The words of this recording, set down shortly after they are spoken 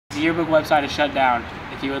yearbook website is shut down.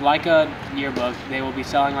 If you would like a yearbook, they will be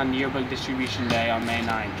selling on Yearbook Distribution Day on May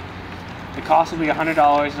 9th. The cost will be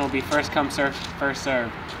 $100 and will be first come, first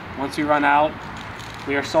served. Once we run out,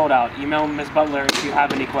 we are sold out. Email Ms. Butler if you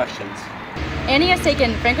have any questions. Annie has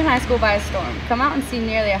taken Franklin High School by storm. Come out and see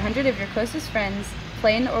nearly 100 of your closest friends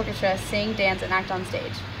play in the orchestra, sing, dance, and act on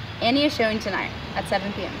stage. Annie is showing tonight at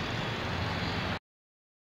 7 p.m.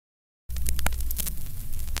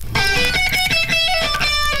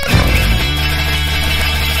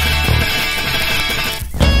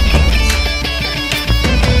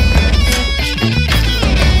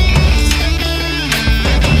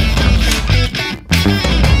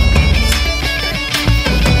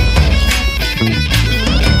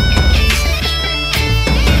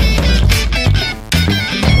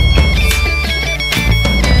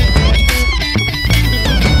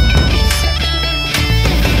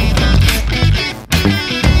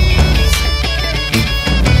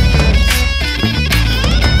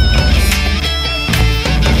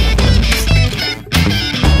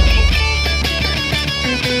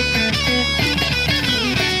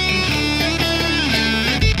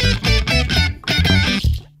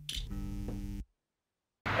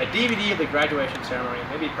 A DVD of the graduation ceremony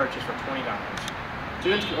may be purchased for $20.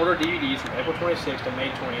 Students can order DVDs from April 26th to May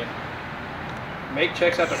 20th. Make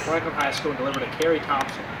checks out to Franklin High School and deliver to Carrie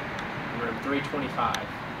Thompson, room 325.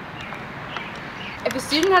 If a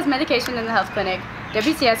student has medication in the health clinic,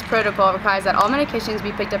 WCS protocol requires that all medications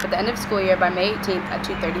be picked up at the end of school year by May 18th at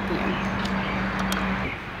 2:30 p.m.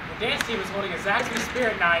 The dance team is holding a Zaxby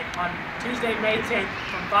Spirit Night on Tuesday, May 10th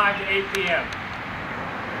from 5 to 8 p.m.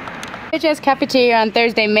 WHS Cafeteria on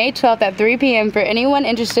Thursday, May 12th at 3 p.m. for anyone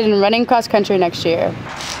interested in running cross country next year.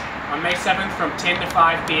 On May 7th from 10 to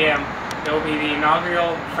 5 p.m. there will be the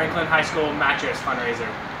inaugural Franklin High School mattress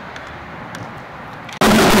fundraiser.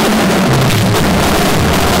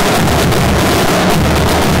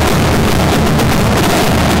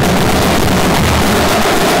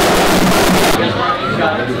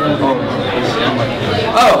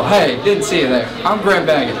 Oh, hey, didn't see you there. I'm Grant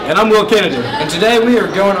Baggett. And I'm Will Kennedy. And today we are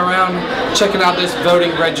going around checking out this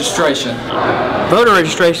voting registration. Voter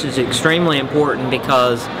registration is extremely important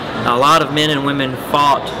because a lot of men and women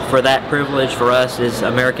fought for that privilege for us as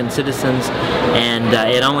American citizens, and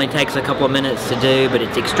it only takes a couple of minutes to do, but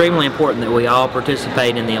it's extremely important that we all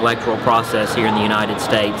participate in the electoral process here in the United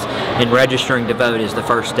States, and registering to vote is the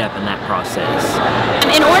first step in that process.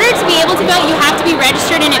 In order to be able to vote, you have to be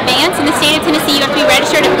registered in advance. In the state of Tennessee, you have to be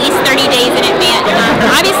registered at least 30 days in advance.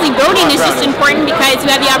 Obviously, voting is just important because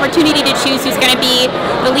you have the opportunity to choose who's going to be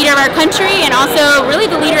the leader of our country and also really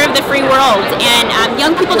the leader of the free world. And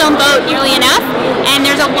young people don't vote nearly enough, and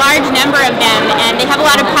there's a large number of them, and they have a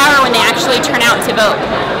lot of power when they actually turn out to vote.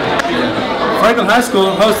 Franklin High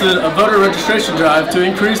School hosted a voter registration drive to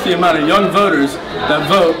increase the amount of young voters that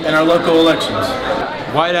vote in our local elections.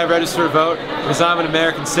 Why did I register to vote? Because I'm an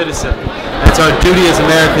American citizen. It's our duty as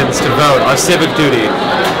Americans to vote, our civic duty.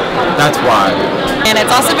 That's why. And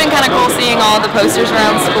it's also been kind of cool seeing all the posters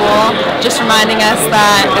around school, just reminding us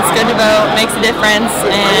that it's good to vote, makes a difference,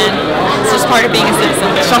 and it's just part of being a citizen.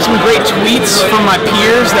 I saw some great tweets from my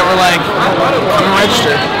peers that were like, come and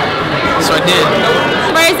register. So I did.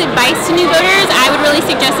 As far as advice to new voters, I would really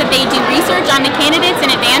suggest that they do research on the candidates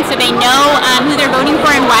in advance so they know who they're voting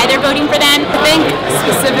for and why they're voting for them. I think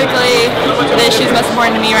specifically the issues most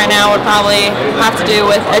important to me right now would probably have to do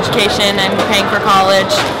with education and paying for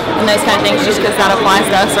college and those kind of things, just because that applies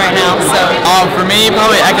to us right now. So For me,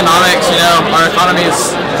 probably economics. You know, our economy is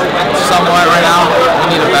somewhat right now.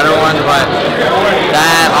 We need a better one, but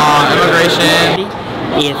that, immigration.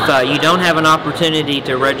 If you don't have an opportunity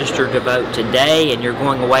to register to vote today and you're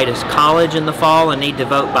going away to college in the fall and need to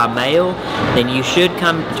vote by mail, then you should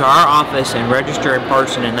come to our office and register in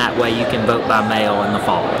person, and that way you can vote by mail in the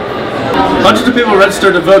fall. Hundreds of people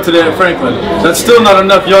registered to vote today at Franklin. That's still not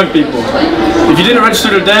enough young people. If you didn't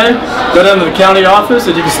register today, go down to the county office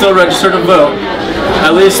and you can still register to vote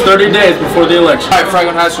at least 30 days before the election. Alright,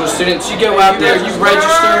 Franklin High School students, you go out there, you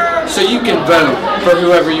register so you can vote for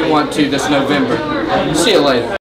whoever you want to this November. See you later.